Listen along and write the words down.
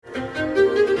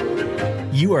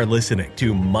You are listening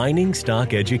to Mining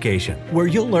Stock Education, where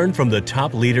you'll learn from the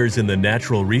top leaders in the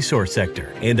natural resource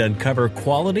sector and uncover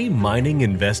quality mining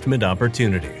investment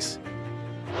opportunities.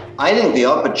 I think the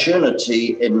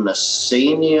opportunity in the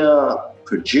senior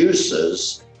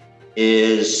producers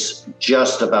is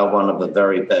just about one of the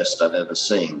very best I've ever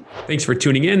seen. Thanks for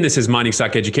tuning in. This is Mining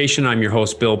Stock Education. I'm your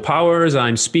host, Bill Powers.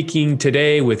 I'm speaking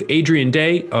today with Adrian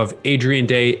Day of Adrian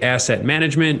Day Asset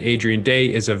Management. Adrian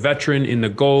Day is a veteran in the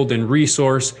gold and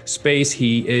resource space.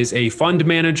 He is a fund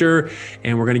manager,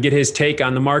 and we're going to get his take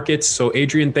on the markets. So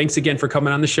Adrian, thanks again for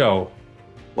coming on the show.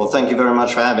 Well, thank you very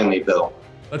much for having me, Bill.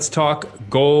 Let's talk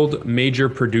gold major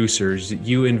producers.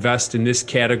 You invest in this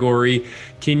category.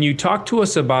 Can you talk to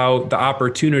us about the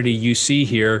opportunity you see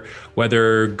here,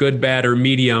 whether good, bad, or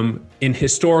medium, in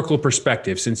historical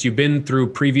perspective? Since you've been through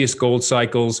previous gold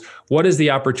cycles, what is the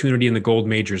opportunity in the gold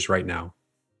majors right now?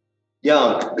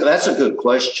 Yeah, that's a good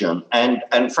question. And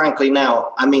frankly,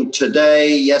 now,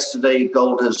 yesterday,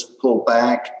 gold has pulled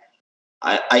back.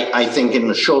 I think in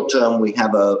the short term, we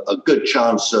have a good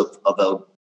chance of a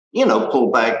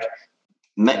pull back,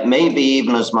 maybe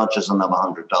even as much as another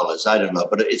 $100. I don't know,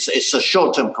 but it's a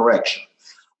short-term correction.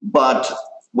 But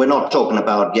we're not talking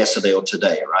about yesterday or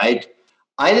today, right?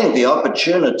 I think the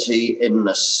opportunity in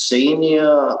the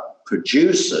senior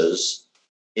producers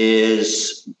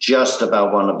is just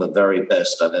about one of the very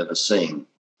best I've ever seen.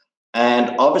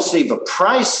 And obviously the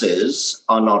prices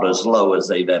are not as low as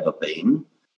they've ever been.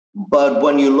 But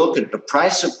when you look at the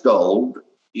price of gold,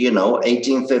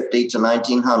 1850 to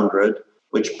 1900,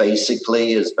 which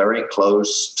basically is very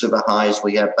close to the highs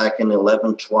we had back in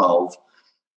 2011-12.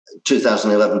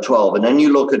 And then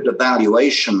you look at the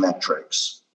valuation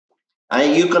metrics.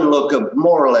 And you can look at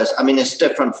more or less, it's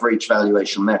different for each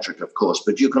valuation metric, of course,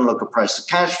 but you can look at price to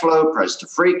cash flow, price to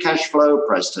free cash flow,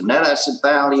 price to net asset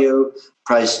value,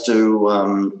 price to,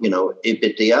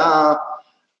 EBITDA.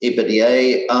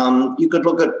 You could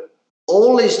look at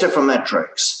all these different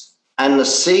metrics. And the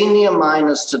senior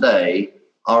miners today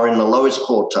are in the lowest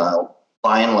quartile,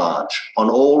 by and large, on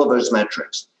all of those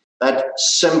metrics. That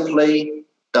simply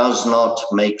does not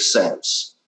make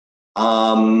sense.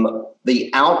 The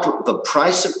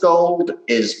price of gold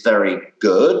is very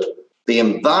good. The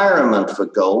environment for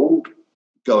gold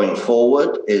going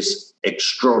forward is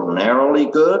extraordinarily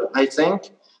good, I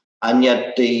think. And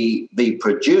yet the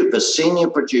senior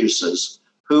producers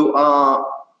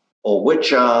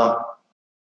which are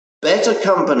better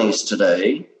companies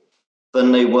today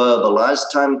than they were the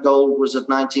last time gold was at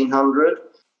 1900.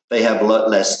 They have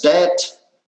less debt.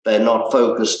 They're not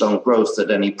focused on growth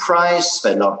at any price.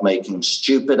 They're not making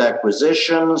stupid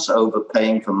acquisitions,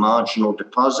 overpaying for marginal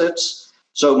deposits.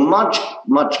 So much,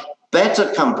 much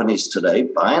better companies today,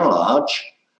 by and large,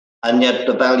 and yet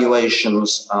the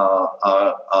valuations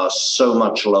are so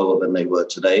much lower than they were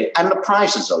today, and the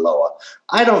prices are lower.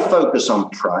 I don't focus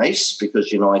on price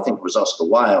because, I think it was Oscar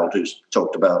Wilde who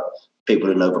talked about people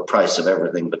who know the price of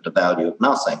everything but the value of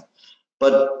nothing.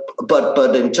 But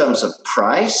in terms of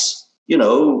price, the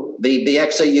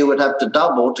XAU would have to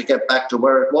double to get back to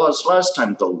where it was last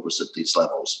time gold was at these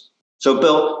levels. So,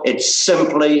 Bill, it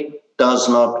simply does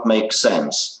not make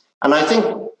sense. And I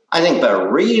think there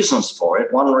are reasons for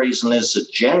it. One reason is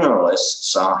that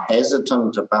generalists are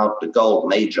hesitant about the gold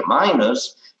major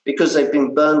miners because they've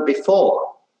been burned before,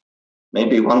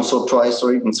 maybe once or twice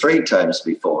or even three times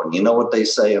before. And you know what they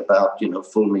say about,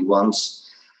 fool me once.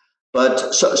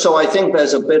 But so I think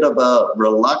there's a bit of a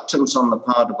reluctance on the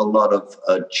part of a lot of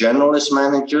generalist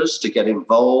managers to get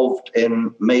involved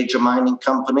in major mining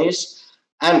companies.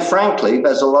 And frankly,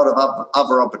 there's a lot of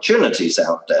other opportunities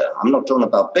out there. I'm not talking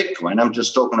about Bitcoin. I'm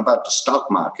just talking about the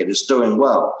stock market. It's doing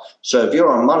well. So if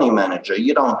you're a money manager,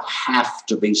 you don't have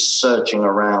to be searching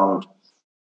around,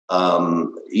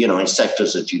 in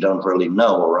sectors that you don't really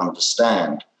know or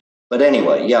understand. But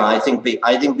anyway, yeah, I think the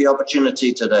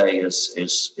opportunity today is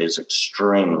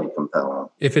extremely compelling.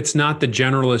 If it's not the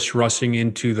generalists rushing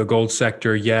into the gold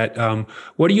sector yet,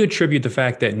 what do you attribute the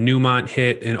fact that Newmont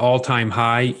hit an all-time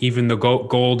high, even though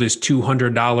gold is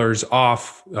 $200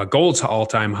 off gold's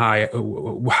all-time high?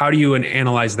 How do you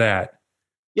analyze that?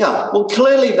 Yeah, well,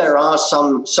 clearly there are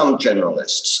some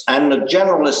generalists, and the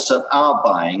generalists that are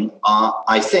buying are,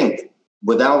 I think,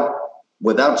 without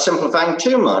simplifying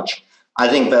too much, I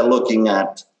think they're looking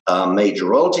at major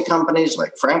royalty companies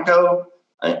like Franco,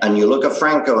 and you look at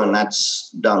Franco, and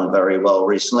that's done very well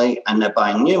recently, and they're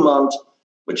buying Newmont,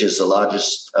 which is the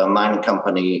largest mining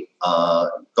company,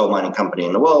 gold mining company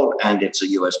in the world, and it's a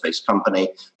US-based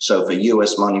company. So for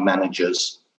US money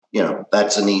managers,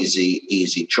 that's an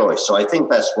easy choice. So I think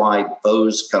that's why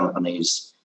those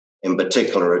companies in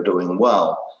particular are doing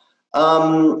well.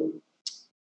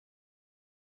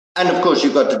 And of course,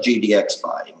 you've got the GDX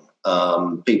buying.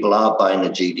 People are buying the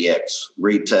GDX,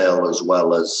 retail as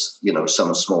well as,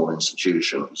 some small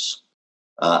institutions.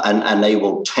 And they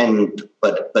will tend,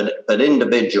 but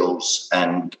individuals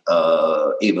and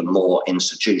even more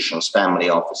institutions, family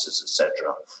offices,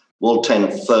 etc., will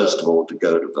tend first of all to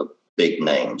go to the big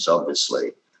names,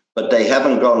 obviously, but they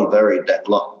haven't gone very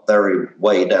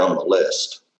way down the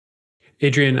list.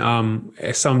 Adrian,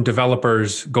 some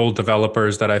developers, gold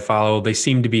developers that I follow, they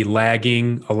seem to be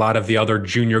lagging a lot of the other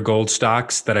junior gold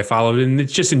stocks that I followed. And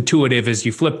it's just intuitive as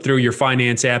you flip through your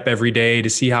finance app every day to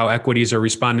see how equities are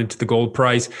responding to the gold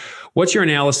price. What's your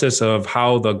analysis of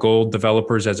how the gold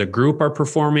developers as a group are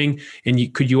performing?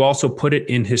 And could you also put it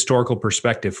in historical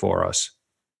perspective for us?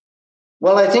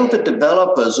 Well, I think the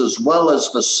developers, as well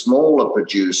as the smaller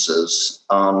producers,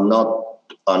 are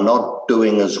not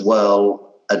doing as well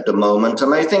at the moment.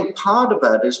 And I think part of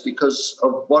that is because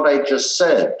of what I just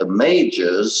said. The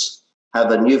majors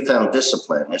have a newfound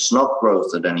discipline. It's not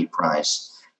growth at any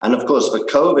price. And of course, the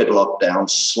COVID lockdown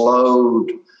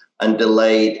slowed and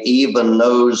delayed even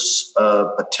those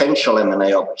potential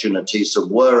M&A opportunities that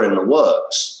were in the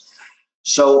works.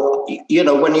 So,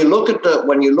 when you look at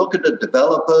the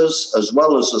developers as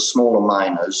well as the smaller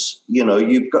miners,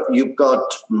 you've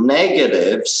got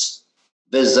negatives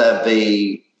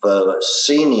vis-a-vis the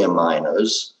senior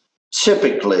miners.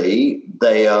 Typically,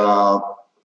 they are,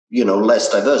 less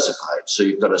diversified. So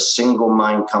you've got a single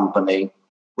mine company,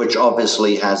 which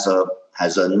obviously has a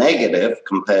negative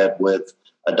compared with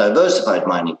a diversified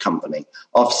mining company.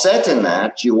 Offsetting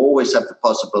that, you always have the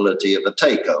possibility of a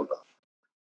takeover.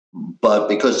 But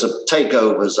because the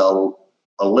takeovers are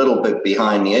a little bit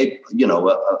behind the eight,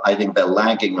 I think they're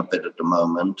lagging a bit at the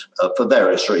moment for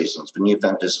various reasons, the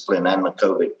newfound discipline and the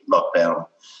COVID lockdown.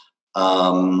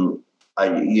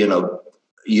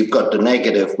 You've got the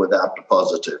negative without the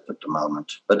positive at the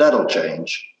moment, but that'll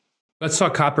change. Let's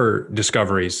talk copper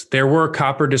discoveries. There were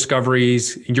copper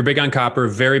discoveries. You're big on copper,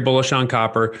 very bullish on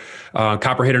copper.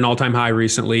 Copper hit an all-time high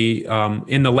recently.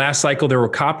 In the last cycle, there were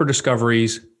copper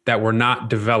discoveries that were not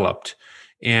developed.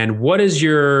 And what is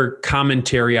your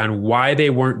commentary on why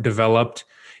they weren't developed?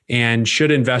 And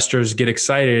should investors get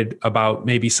excited about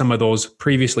maybe some of those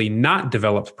previously not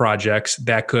developed projects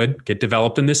that could get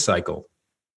developed in this cycle?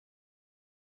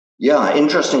 Yeah,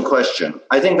 interesting question.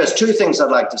 I think there's two things I'd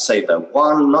like to say though.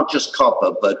 One, not just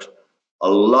copper, but a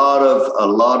lot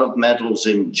of metals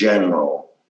in general.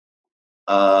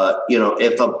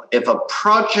 If a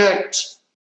project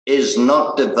is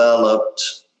not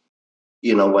developed,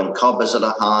 when copper's at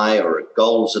a high or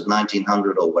gold's at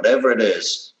 1900 or whatever it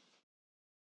is,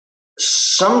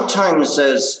 sometimes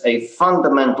there's a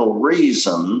fundamental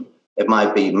reason. It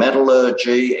might be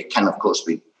metallurgy. It can, of course,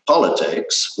 be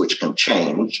politics, which can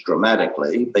change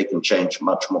dramatically. They can change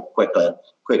much more quicker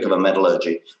than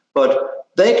metallurgy. But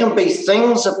there can be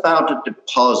things about a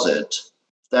deposit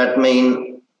that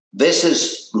mean this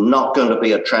is not going to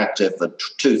be attractive at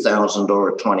 2,000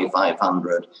 or at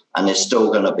 2,500, and it's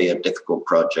still going to be a difficult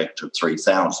project at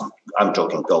 3,000. I'm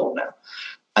talking gold now.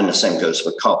 And the same goes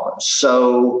for copper.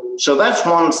 So that's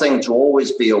one thing to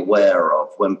always be aware of.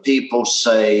 When people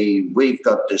say, we've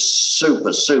got this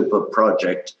super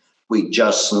project, we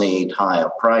just need higher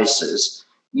prices.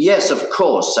 Yes, of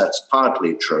course, that's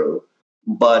partly true,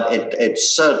 but it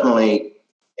certainly,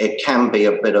 it can be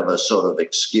a bit of a sort of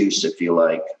excuse, if you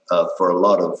like, for a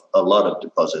lot of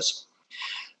deposits.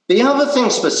 The other thing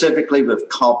specifically with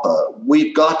copper,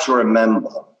 we've got to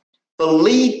remember the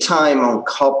lead time on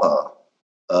copper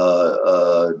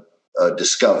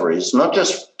discoveries, not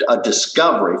just a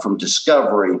discovery, from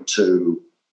discovery to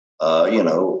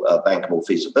bankable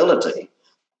feasibility,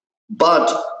 but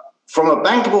from a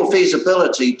bankable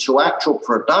feasibility to actual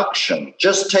production.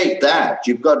 Just take that.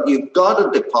 You've got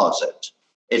a deposit.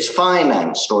 It's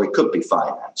financed, or it could be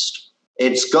financed.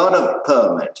 It's got a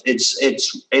permit.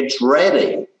 It's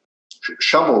ready,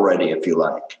 shovel ready, if you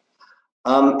like.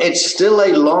 It's still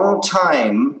a long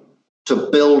time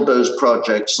to build those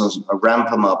projects and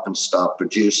ramp them up and start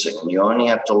producing. And you only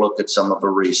have to look at some of the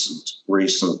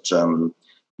recent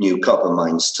new copper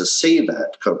mines to see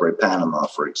that. Cobre Panama,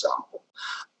 for example,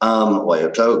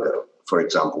 Oyu Tolgoi, for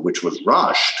example, which was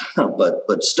rushed,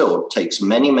 but still it takes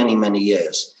many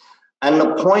years. And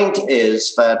the point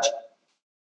is that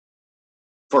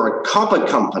for a copper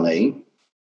company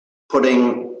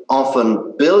putting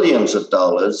often billions of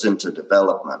dollars into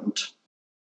development,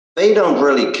 they don't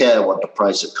really care what the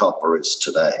price of copper is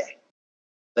today.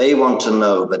 They want to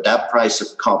know that that price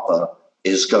of copper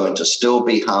is going to still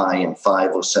be high in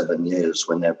 5 or 7 years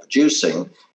when they're producing.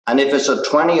 And if it's a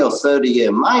 20 or 30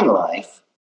 year mine life,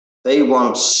 They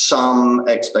want some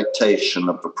expectation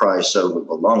of the price over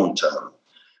the long term.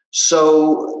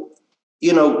 So,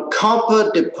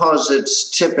 copper deposits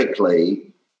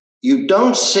typically, you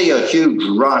don't see a huge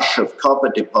rush of copper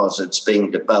deposits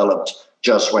being developed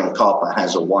just when copper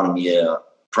has a 1-year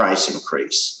price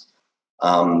increase.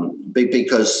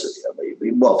 Because,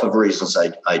 for the reasons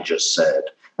I just said.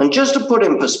 And just to put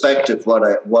in perspective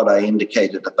what I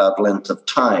indicated about length of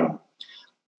time,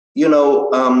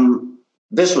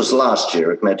 this was last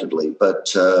year, admittedly,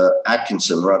 but Rod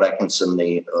Atkinson,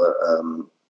 the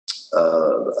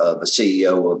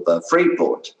CEO of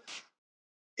Freeport,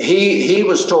 he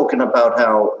was talking about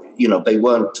how they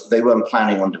weren't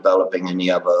planning on developing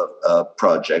any other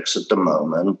projects at the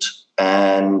moment,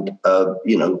 and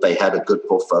they had a good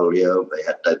portfolio, they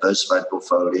had diversified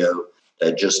portfolio, they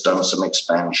had just done some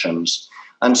expansions,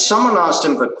 and someone asked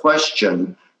him the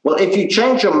question, well, if you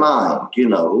change your mind,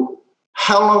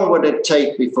 how long would it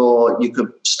take before you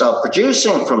could start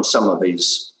producing from some of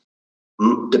these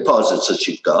deposits that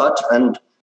you've got? And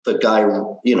the guy,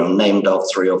 named off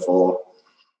 3 or 4.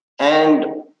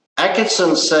 And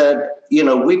Atkinson said,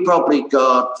 we probably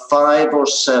got 5 or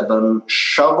 7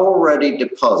 shovel-ready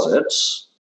deposits.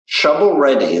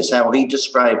 Shovel-ready is how he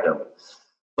described them.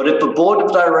 But if the board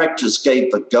of directors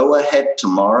gave the go-ahead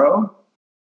tomorrow,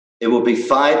 it would be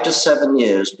 5 to 7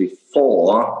 years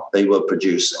before they were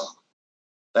producing.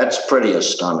 That's pretty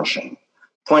astonishing.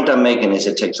 Point I'm making is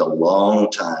it takes a long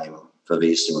time for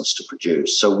these things to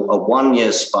produce. So a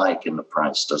 1-year spike in the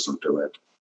price doesn't do it.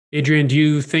 Adrian, do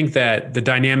you think that the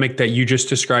dynamic that you just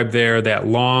described there, that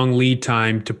long lead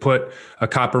time to put a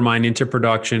copper mine into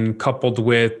production, coupled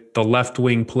with the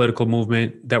left-wing political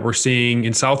movement that we're seeing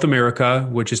in South America,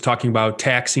 which is talking about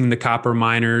taxing the copper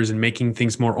miners and making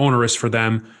things more onerous for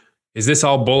them, is this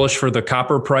all bullish for the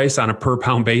copper price on a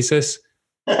per-pound basis?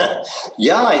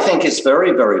 Yeah, I think it's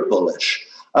very, very bullish.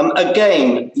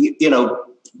 Again,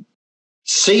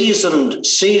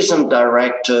 seasoned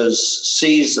directors,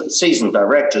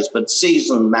 but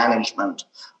seasoned management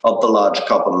of the large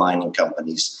copper mining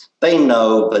companies, they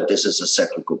know that this is a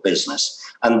cyclical business.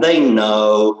 And they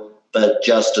know that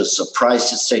just as the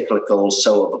price is cyclical,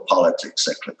 so are the politics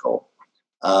cyclical.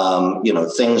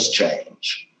 Things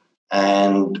change.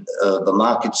 And the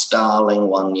market's darling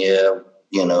 1 year,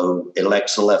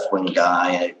 elects a left-wing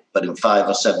guy, but in 5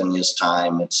 or 7 years'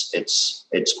 time, it's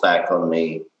back on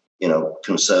the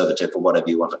conservative or whatever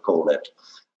you want to call it,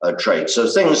 trade. So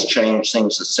things change,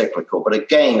 things are cyclical. But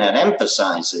again, that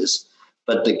emphasizes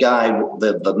that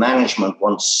the management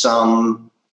wants some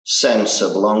sense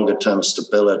of longer-term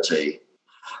stability.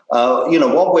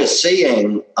 What we're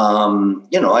seeing,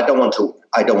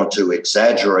 I don't want to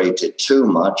exaggerate it too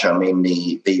much. I mean,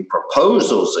 the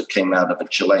proposals that came out of the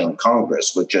Chilean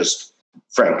Congress were just,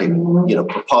 frankly,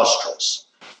 preposterous,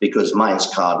 because mines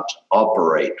can't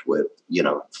operate with,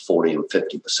 40 and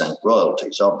 50%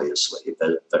 royalties, obviously.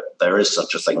 There is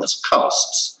such a thing as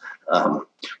costs,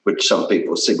 which some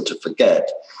people seem to forget.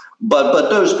 But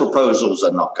those proposals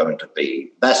are not going to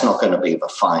be, that's not going to be the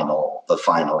final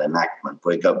enactment.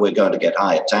 We're going to get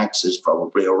higher taxes,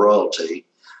 probably a royalty.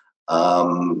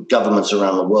 Governments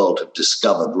around the world have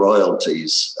discovered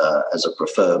royalties as a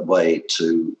preferred way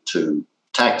to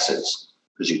taxes,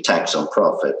 because you tax on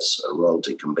profits. A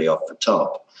royalty can be off the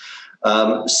top.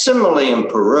 Similarly, in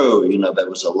Peru, there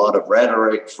was a lot of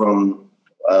rhetoric from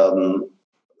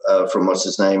what's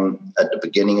his name at the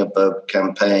beginning of the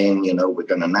campaign. We're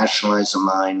going to nationalize the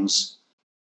mines.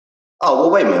 Oh,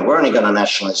 well, wait a minute. We're only going to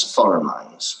nationalize the foreign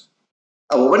mines.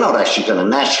 Oh, well, we're not actually going to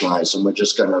nationalize them. We're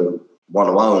just going to want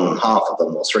to own half of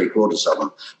them or 3/4 of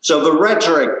them. So the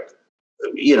rhetoric,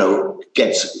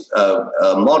 gets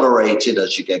moderated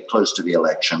as you get close to the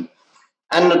election.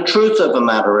 And the truth of the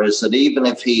matter is that even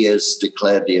if he is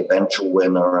declared the eventual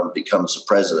winner and becomes the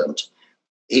president,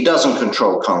 he doesn't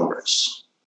control Congress.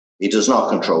 He does not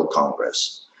control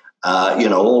Congress.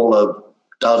 All the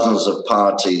dozens of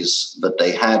parties that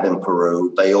they have in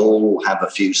Peru, they all have a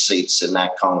few seats in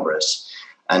that Congress,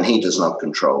 and he does not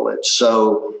control it.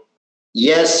 So,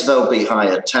 yes, there'll be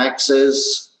higher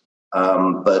taxes,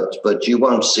 but you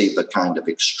won't see the kind of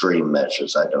extreme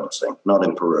measures, I don't think, not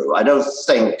in Peru.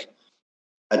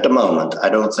 At the moment, I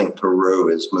don't think Peru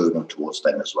is moving towards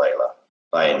Venezuela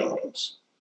by any means.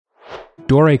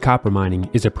 Doré Copper Mining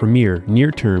is a premier,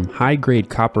 near-term, high-grade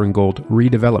copper and gold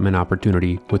redevelopment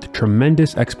opportunity with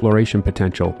tremendous exploration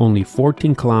potential only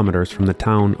 14 kilometers from the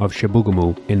town of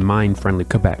Chibougamau in mine-friendly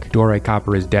Quebec. Doré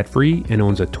Copper is debt-free and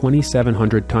owns a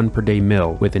 2,700-ton per day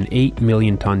mill with an 8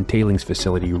 million-ton tailings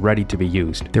facility ready to be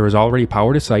used. There is already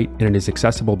power to site and it is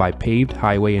accessible by paved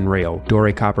highway and rail.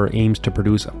 Doré Copper aims to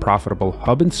produce a profitable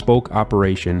hub-and-spoke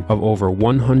operation of over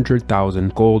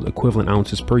 100,000 gold equivalent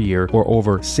ounces per year, or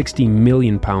over 60 million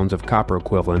pounds of copper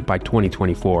equivalent by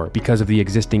 2024. Because of the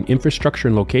existing infrastructure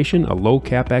and location, a low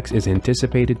capex is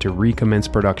anticipated to recommence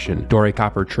production. Doré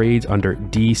Copper trades under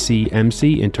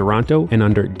DCMC in Toronto and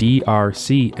under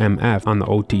DRCMF on the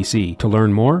OTC. To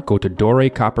learn more, go to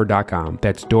dorecopper.com.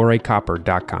 That's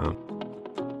dorecopper.com.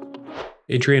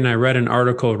 Adrian, I read an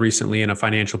article recently in a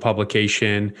financial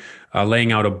publication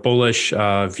laying out a bullish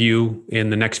view in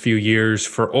the next few years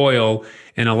for oil.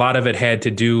 And a lot of it had to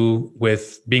do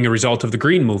with being a result of the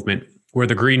green movement, where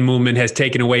the green movement has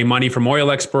taken away money from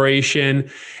oil exploration.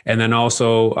 And then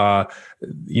also,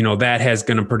 that has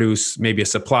going to produce maybe a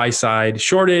supply side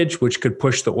shortage, which could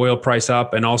push the oil price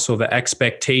up. And also the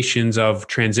expectations of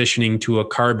transitioning to a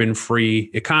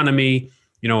carbon-free economy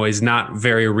is not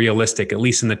very realistic, at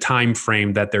least in the time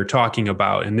frame that they're talking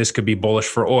about. And this could be bullish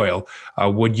for oil.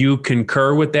 Would you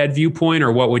concur with that viewpoint,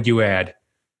 or what would you add?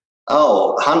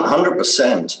 Oh,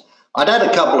 100%. I'd add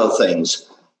a couple of things.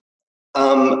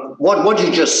 What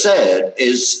you just said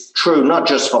is true not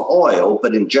just for oil,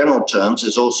 but in general terms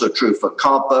is also true for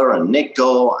copper and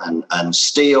nickel and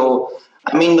steel.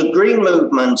 I mean, the green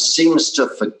movement seems to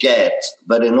forget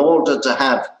that in order to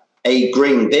have a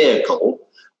green vehicle,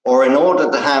 or in order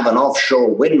to have an offshore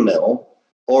windmill,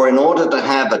 or in order to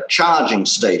have a charging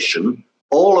station,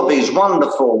 all of these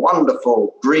wonderful,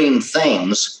 wonderful green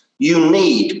things, you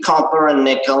need copper and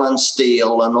nickel and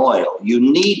steel and oil. You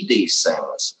need these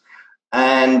things.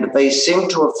 And they seem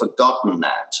to have forgotten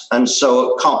that. And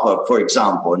so copper, for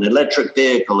example, an electric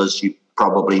vehicle, as you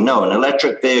probably know, an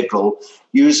electric vehicle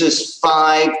uses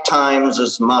 5 times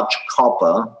as much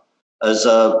copper as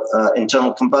an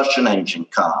internal combustion engine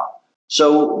car.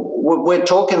 So we're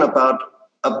talking about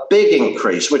a big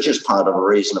increase, which is part of a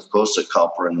reason, of course, that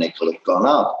copper and nickel have gone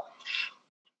up.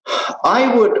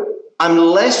 I'm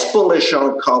less bullish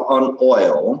on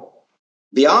oil.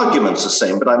 The argument's the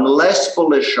same, but I'm less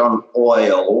bullish on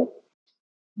oil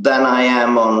than I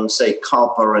am on, say,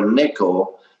 copper and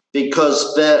nickel,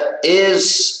 because there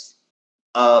is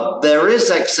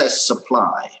excess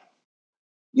supply.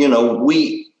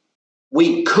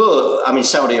 We could,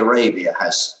 Saudi Arabia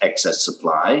has excess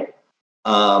supply.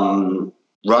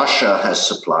 Russia has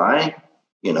supply.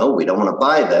 We don't want to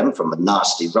buy them from the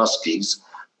nasty Ruskies,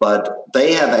 but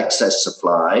they have excess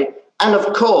supply. And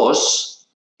of course,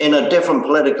 in a different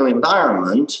political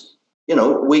environment,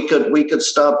 we could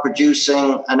start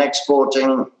producing and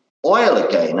exporting oil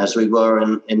again, as we were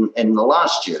in the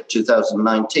last year,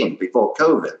 2019, before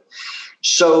COVID.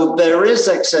 So there is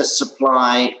excess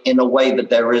supply in a way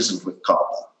that there isn't with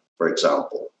copper, for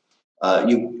example.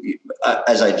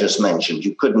 As I just mentioned,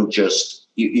 you couldn't just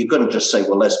say,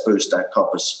 well, let's boost our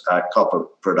copper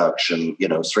production.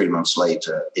 3 months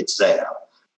later, it's there.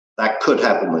 That could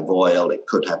happen with oil. It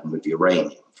could happen with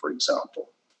uranium, for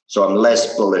example. So I'm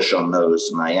less bullish on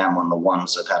those than I am on the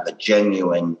ones that have a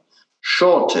genuine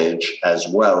shortage as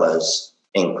well as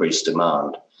increased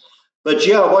demand. But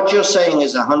yeah, what you're saying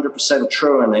is 100%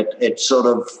 true, and it sort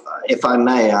of, if I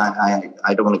may,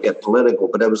 I don't want to get political,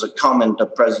 but there was a comment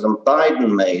that President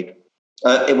Biden made.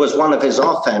 It was one of his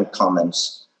offhand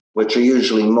comments, which are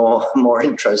usually more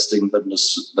interesting than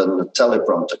the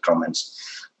teleprompter comments.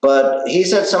 But he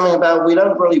said something about, we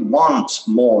don't really want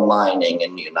more mining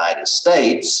in the United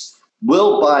States.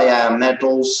 We'll buy our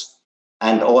metals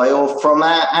and oil from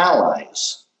our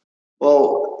allies.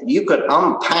 Well, you could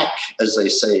unpack, as they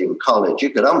say in college, you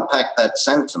could unpack that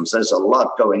sentence. There's a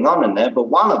lot going on in there, but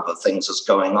one of the things that's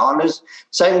going on is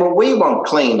saying, well, we want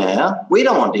clean air. We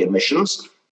don't want the emissions,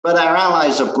 but our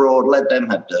allies abroad, let them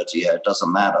have dirty air. It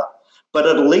doesn't matter. But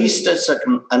at least it's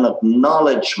an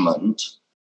acknowledgement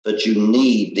that you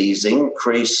need these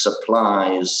increased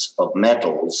supplies of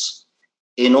metals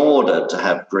in order to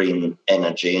have green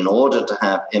energy, in order to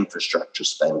have infrastructure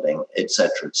spending, et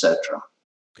cetera, et cetera.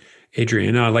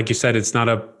 Adrian, like you said, it's not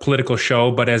a political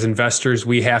show, but as investors,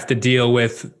 we have to deal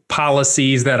with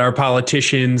policies that our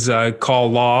politicians call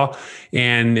law,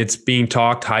 and it's being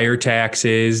talked, higher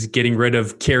taxes, getting rid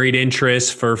of carried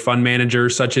interest for fund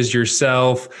managers such as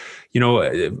yourself,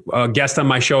 A guest on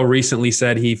my show recently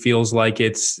said he feels like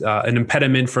it's an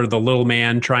impediment for the little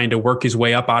man trying to work his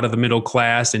way up out of the middle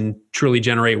class and truly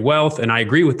generate wealth. And I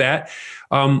agree with that.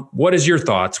 What is your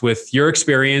thoughts with your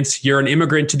experience? You're an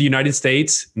immigrant to the United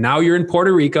States. Now you're in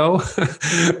Puerto Rico,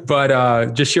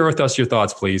 but just share with us your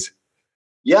thoughts, please.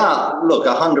 Yeah, look,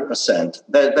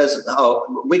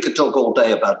 100%. We could talk all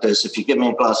day about this. If you give me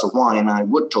a glass of wine, I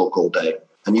would talk all day.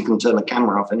 And you can turn the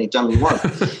camera off anytime you want.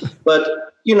 But,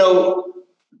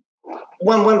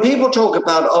 when people talk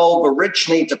about, the rich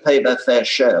need to pay their fair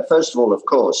share, first of all, of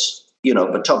course,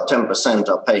 the top 10%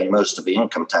 are paying most of the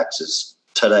income taxes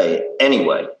today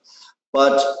anyway.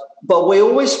 But we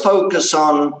always focus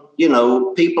on,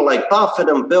 people like Buffett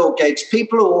and Bill Gates,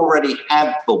 people who already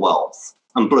have the wealth,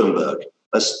 and Bloomberg.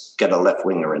 Let's get a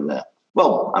left-winger in there.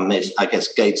 Well, I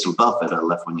guess Gates and Buffett are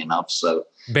left-wing enough, so.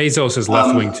 Bezos is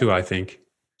left-wing too, I think.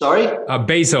 Sorry?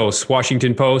 Bezos,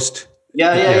 Washington Post.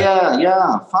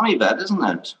 Yeah. Funny that, isn't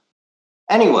it?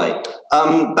 Anyway,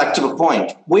 back to the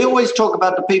point. We always talk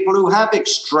about the people who have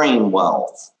extreme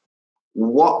wealth.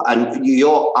 And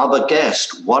your other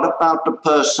guest, what about the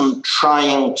person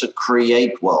trying to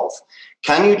create wealth?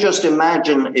 Can you just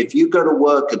imagine if you go to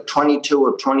work at 22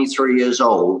 or 23 years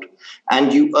old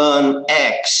and you earn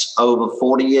X over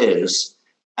 40 years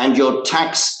and you're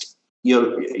taxed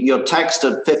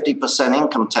at 50%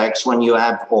 income tax when you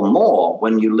have, or more,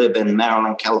 when you live in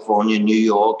Maryland, California, New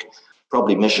York,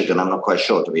 probably Michigan, I'm not quite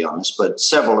sure to be honest, but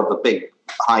several of the big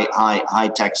high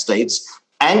tax states,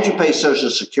 and you pay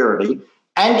Social Security,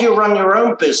 and you run your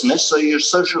own business, so your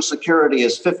Social Security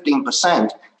is 15%.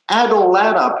 Add all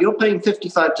that up, you're paying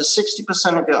 55 to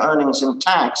 60% of your earnings in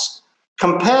tax.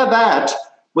 Compare that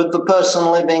with the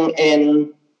person living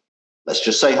in, let's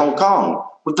just say Hong Kong,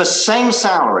 with the same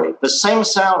salary,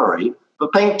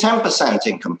 but paying 10%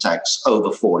 income tax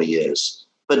over 40 years.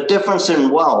 The difference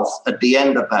in wealth at the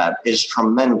end of that is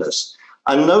tremendous.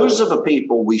 And those are the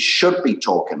people we should be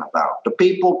talking about, the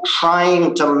people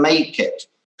trying to make it.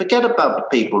 Forget about the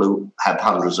people who have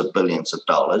hundreds of billions of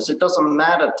dollars. It doesn't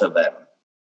matter to them.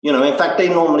 In fact, they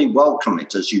normally welcome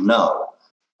it, as you know.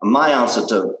 And my answer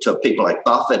to people like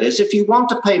Buffett is, if you want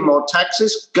to pay more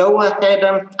taxes, go ahead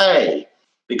and pay,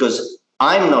 because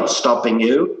I'm not stopping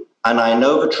you, and I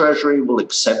know the Treasury will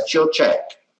accept your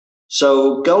check.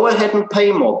 So go ahead and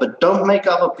pay more, but don't make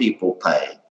other people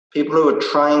pay, people who are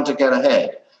trying to get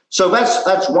ahead. So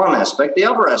that's one aspect. The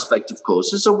other aspect, of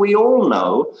course, is that we all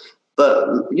know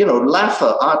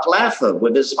that, Art Laffer,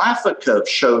 with his Laffer curve,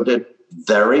 showed it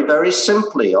very, very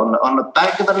simply on the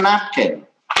back of a napkin.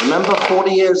 Remember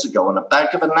 40 years ago, on the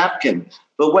back of a napkin.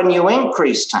 But when you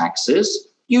increase taxes,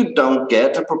 you don't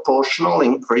get a proportional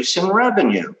increase in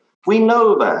revenue. We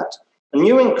know that. And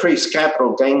you increase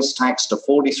capital gains tax to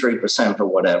 43% or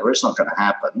whatever, it's not going to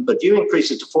happen, but you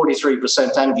increase it to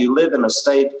 43% and you live in a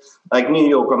state like New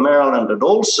York or Maryland that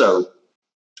also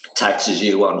taxes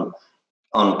you on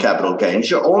capital gains,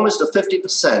 you're almost at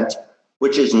 50%,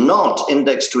 which is not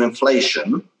indexed to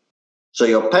inflation. So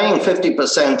you're paying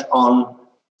 50% on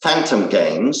phantom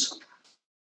gains.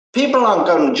 People aren't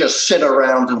going to just sit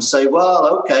around and say, well,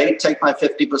 okay, take my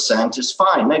 50%, it's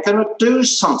fine. They're going to do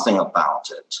something about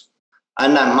it.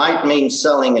 And that might mean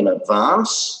selling in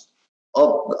advance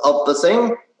of the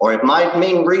thing, or it might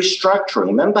mean restructuring.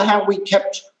 Remember how we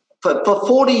kept, for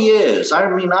 40 years, I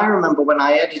remember when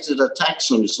I edited a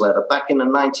tax newsletter back in the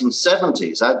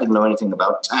 1970s. I didn't know anything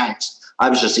about tax. I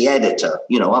was just the editor.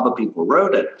 Other people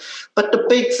wrote it. But the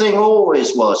big thing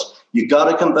always was, you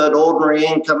got to convert ordinary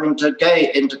income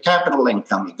into capital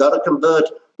income. You got to convert.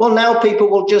 Well, now people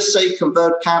will just say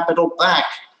convert capital back.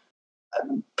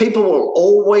 People will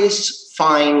always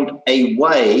find a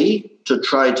way to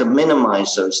try to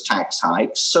minimize those tax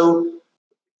hikes. So,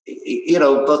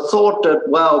 the thought that,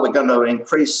 well, we're going to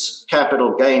increase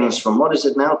capital gains from, what is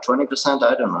it now, 20%?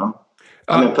 I don't know.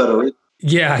 I'm in Puerto Rico.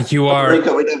 Yeah, you are. Puerto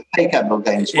Rico, we don't pay capital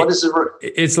gains. What is it?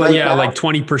 It's like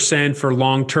 20% for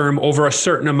long term over a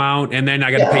certain amount, and then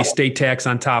I got to pay state tax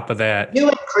on top of that. You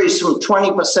increase from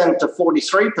 20% to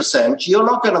 43%, you're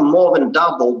not going to more than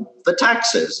double the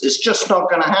taxes. It's just not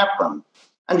going to happen.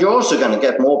 And you're also going to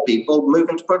get more people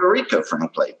moving to Puerto Rico,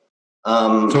 frankly.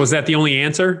 So is that the only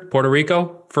answer, Puerto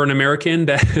Rico, for an American?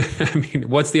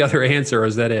 What's the other answer, or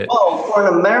is that it? Well, for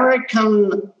an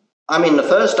American, the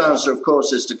first answer, of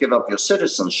course, is to give up your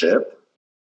citizenship.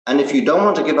 And if you don't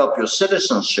want to give up your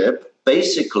citizenship,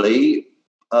 basically,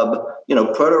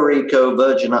 Puerto Rico,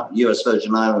 U.S.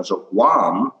 Virgin Islands, or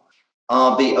Guam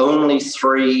are the only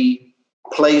three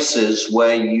places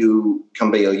where you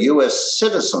can be a U.S.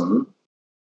 citizen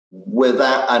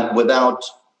without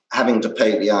having to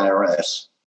pay the IRS.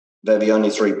 They're the only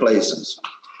three places.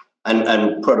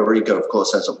 And Puerto Rico, of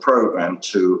course, has a program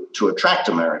to attract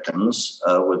Americans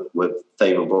with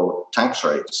favorable tax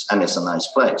rates, and it's a nice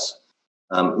place.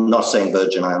 Not saying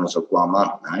Virgin Islands or Guam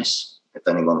aren't nice, if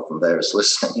anyone from there is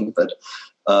listening, but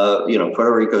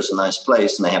Puerto Rico is a nice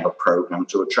place, and they have a program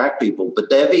to attract people.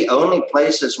 But they're the only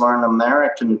places where an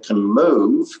American can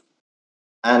move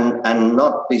and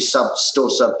not be still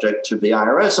subject to the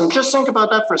IRS. And just think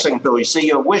about that for a second, Bill. You see,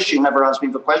 you wish you never asked me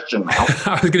the question now.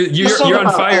 You're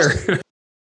on fire.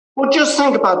 Well, just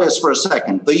think about this for a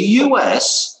second. The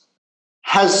U.S.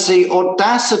 has the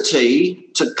audacity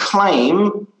to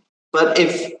claim, but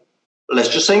let's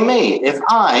just say me, if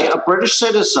I, a British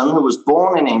citizen who was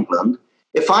born in England,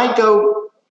 if I go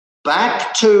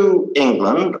back to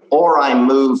England or I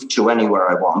move to anywhere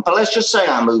I want, but let's just say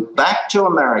I move back to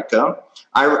America,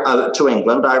 to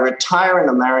England, I retire in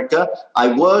America,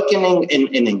 I work in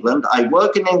England, I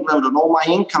work in England and all my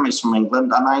income is from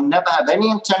England, and I never have any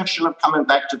intention of coming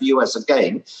back to the US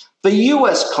again, the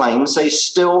US claims they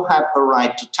still have the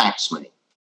right to tax me.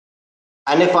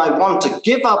 And if I want to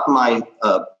give up my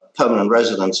permanent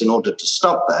residence in order to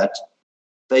stop that,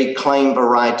 they claim the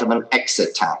right of an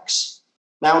exit tax.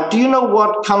 Now, do you know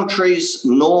what countries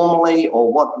normally,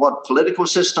 or what political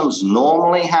systems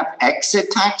normally have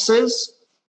exit taxes?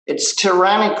 It's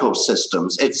tyrannical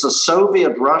systems. It's the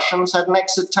Soviet Russians had an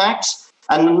exit tax,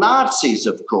 and the Nazis,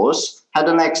 of course, had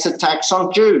an exit tax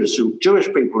on Jewish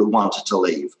people who wanted to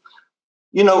leave.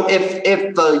 You know,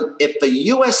 if the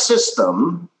US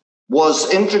system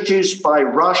was introduced by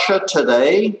Russia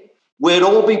today, we'd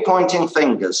all be pointing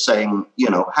fingers saying,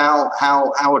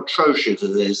 how atrocious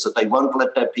it is that they won't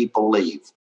let their people leave.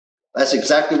 That's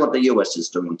exactly what the US is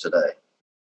doing today.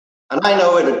 And I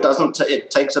know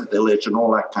it takes a village and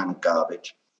all that kind of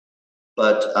garbage.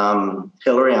 But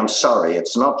Hillary, I'm sorry,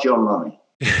 it's not your money.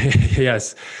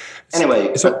 Yes.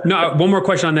 Anyway. One more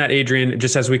question on that, Adrian,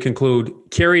 just as we conclude.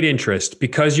 Carried interest,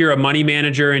 because you're a money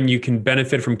manager and you can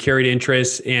benefit from carried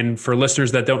interest. And for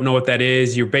listeners that don't know what that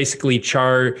is, you're basically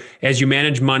charged as you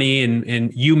manage money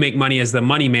and you make money as the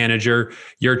money manager,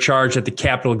 you're charged at the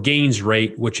capital gains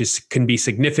rate, which can be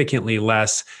significantly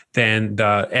less than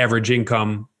the average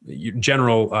income,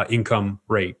 general income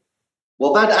rate.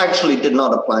 Well, that actually did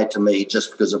not apply to me just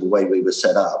because of the way we were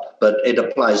set up, but it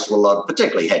applies to a lot,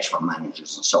 particularly hedge fund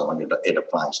managers and so on. It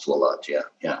applies to a lot,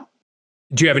 yeah.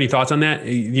 Do you have any thoughts on that?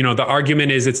 The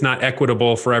argument is it's not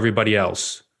equitable for everybody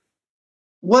else.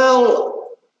 Well,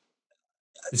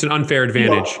 it's an unfair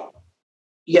advantage.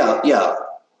 Yeah.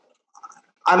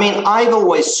 I mean, I've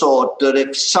always thought that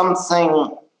if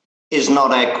something is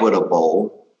not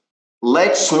equitable,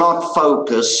 let's not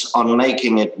focus on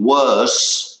making it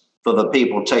worse for the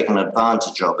people taking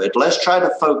advantage of it. Let's try to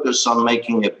focus on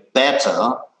making it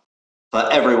better for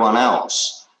everyone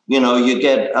else. You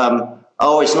get,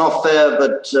 it's not fair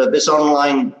that this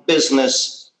online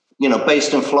business,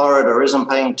 based in Florida isn't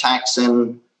paying tax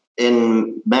in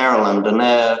Maryland, and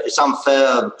it's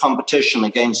unfair competition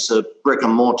against the brick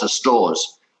and mortar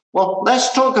stores. Well,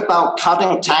 let's talk about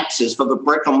cutting taxes for the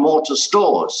brick and mortar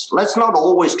stores. Let's not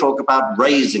always talk about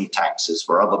raising taxes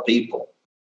for other people.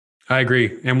 I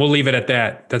agree. And we'll leave it at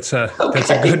that. That's a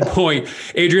good point.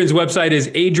 Adrian's website is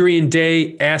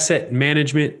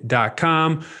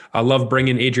adriandayassetmanagement.com. I love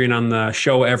bringing Adrian on the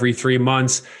show every 3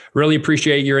 months. Really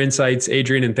appreciate your insights,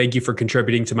 Adrian, and thank you for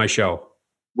contributing to my show.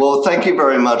 Well, thank you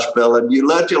very much, Bill. And you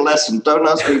learned your lesson. Don't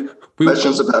ask me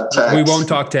questions about tax. We won't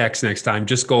talk tax next time,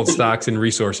 just gold stocks and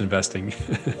resource investing.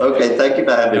 Okay. Thank you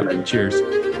for having me. Cheers.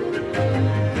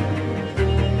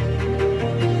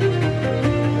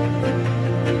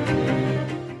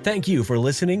 Thank you for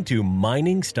listening to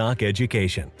Mining Stock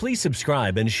Education. Please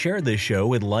subscribe and share this show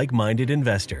with like-minded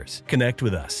investors. Connect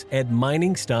with us at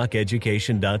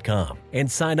miningstockeducation.com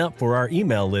and sign up for our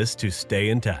email list to stay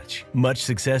in touch. Much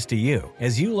success to you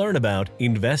as you learn about,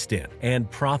 invest in, and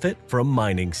profit from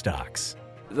mining stocks.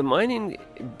 The mining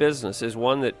business is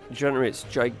one that generates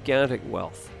gigantic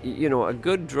wealth. A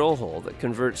good drill hole that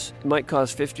converts might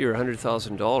cost $50,000 or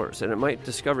 $100,000, and it might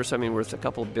discover something worth a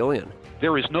couple billion.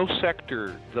 There is no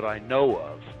sector that I know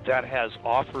of that has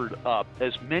offered up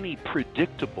as many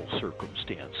predictable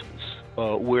circumstances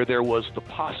where there was the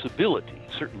possibility,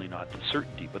 certainly not the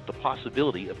certainty, but the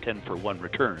possibility of 10-for-1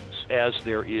 returns, as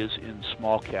there is in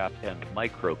small cap and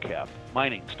micro cap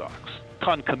mining stocks.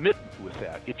 Concomitant with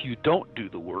that, if you don't do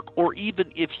the work, or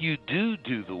even if you do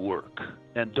the work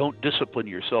and don't discipline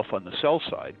yourself on the sell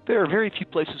side, there are very few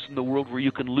places in the world where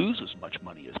you can lose as much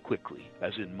money as quickly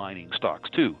as in mining stocks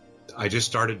too. I just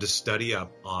started to study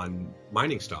up on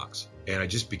mining stocks, and I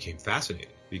just became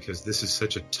fascinated because this is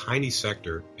such a tiny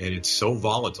sector and it's so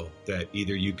volatile that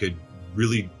either you could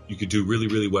could do really,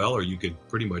 really well, or you could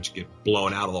pretty much get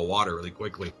blown out of the water really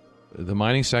quickly. The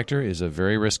mining sector is a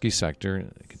very risky sector.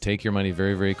 It can take your money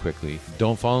very, very quickly.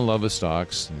 Don't fall in love with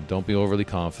stocks. And don't be overly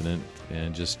confident,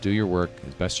 and just do your work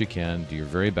as best you can. Do your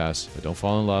very best, but don't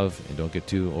fall in love and don't get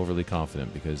too overly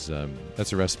confident, because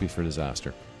that's a recipe for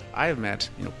disaster. I have met,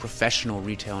 professional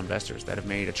retail investors that have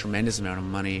made a tremendous amount of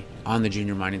money on the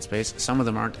junior mining space. Some of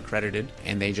them aren't accredited,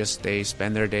 and they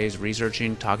spend their days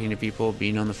researching, talking to people,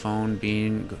 being on the phone,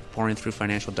 pouring through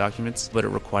financial documents, but it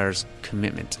requires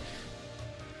commitment.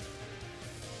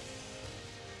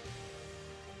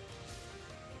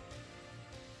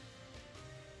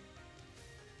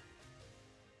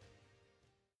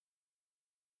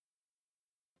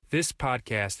 This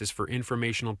podcast is for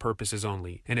informational purposes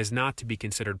only and is not to be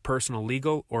considered personal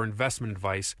legal or investment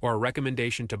advice or a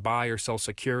recommendation to buy or sell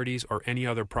securities or any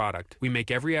other product. We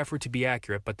make every effort to be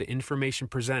accurate, but the information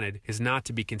presented is not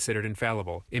to be considered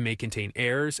infallible. It may contain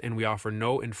errors, and we offer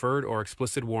no inferred or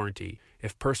explicit warranty.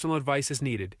 If personal advice is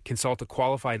needed, consult a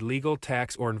qualified legal,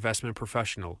 tax, or investment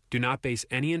professional. Do not base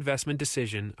any investment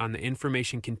decision on the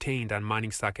information contained on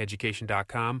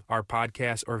miningstockeducation.com, our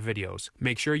podcasts, or videos.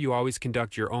 Make sure you always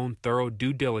conduct your own thorough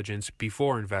due diligence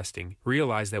before investing.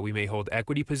 Realize that we may hold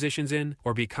equity positions in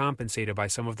or be compensated by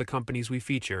some of the companies we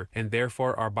feature, and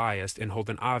therefore are biased and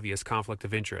hold an obvious conflict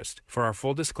of interest. For our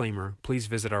full disclaimer, please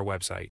visit our website.